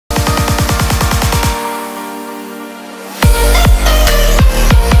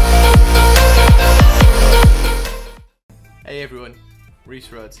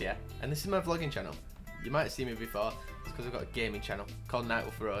Rhiece Rhodes here, and this is my vlogging channel. You might have seen me before, it's because I've got a gaming channel called You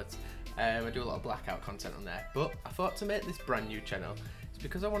To RRVLOGS. I do a lot of blackout content on there, but I thought to make this brand new channel, it's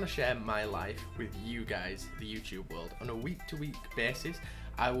because I want to share my life with you guys, the YouTube world, on a week-to-week basis.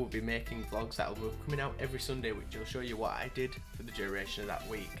 I will be making vlogs that will be coming out every Sunday, which will show you what I did for the duration of that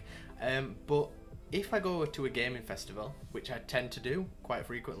week. But if I go to a gaming festival, which I tend to do quite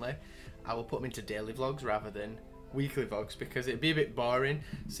frequently, I will put them into daily vlogs rather than weekly vlogs, because it'd be a bit boring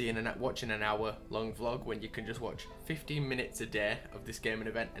watching an hour long vlog when you can just watch 15 minutes a day of this gaming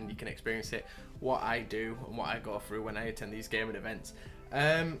event and you can experience it, what I do and what I go through when I attend these gaming events.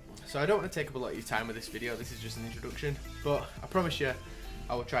 So I don't want to take up a lot of your time with this video. This is just an introduction, but I promise you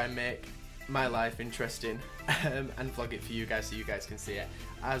I will try and make my life interesting and vlog it for you guys so you guys can see it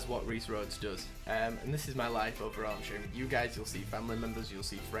as what Rhiece Rhodes does. And this is my life overall. I'm showing you guys, you'll see family members, you'll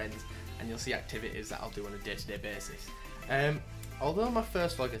see friends, and you'll see activities that I'll do on a day-to-day basis. Although my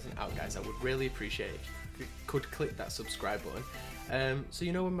first vlog isn't out, guys, I would really appreciate if you could click that subscribe button. So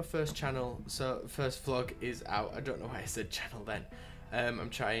you know when my first vlog is out. I don't know why I said channel then. I'm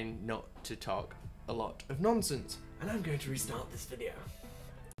trying not to talk a lot of nonsense, and I'm going to restart this video.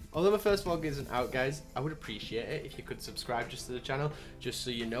 Although my first vlog isn't out, guys, I would appreciate it if you could subscribe just to the channel, just so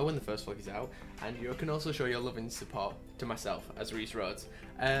you know when the first vlog is out, and you can also show your love and support to myself as Rhiece Rhodes.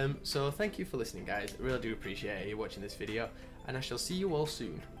 So thank you for listening, guys. I really do appreciate you watching this video, and I shall see you all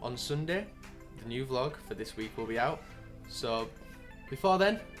soon. On Sunday, the new vlog for this week will be out. So before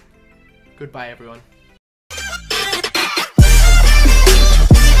then, goodbye everyone.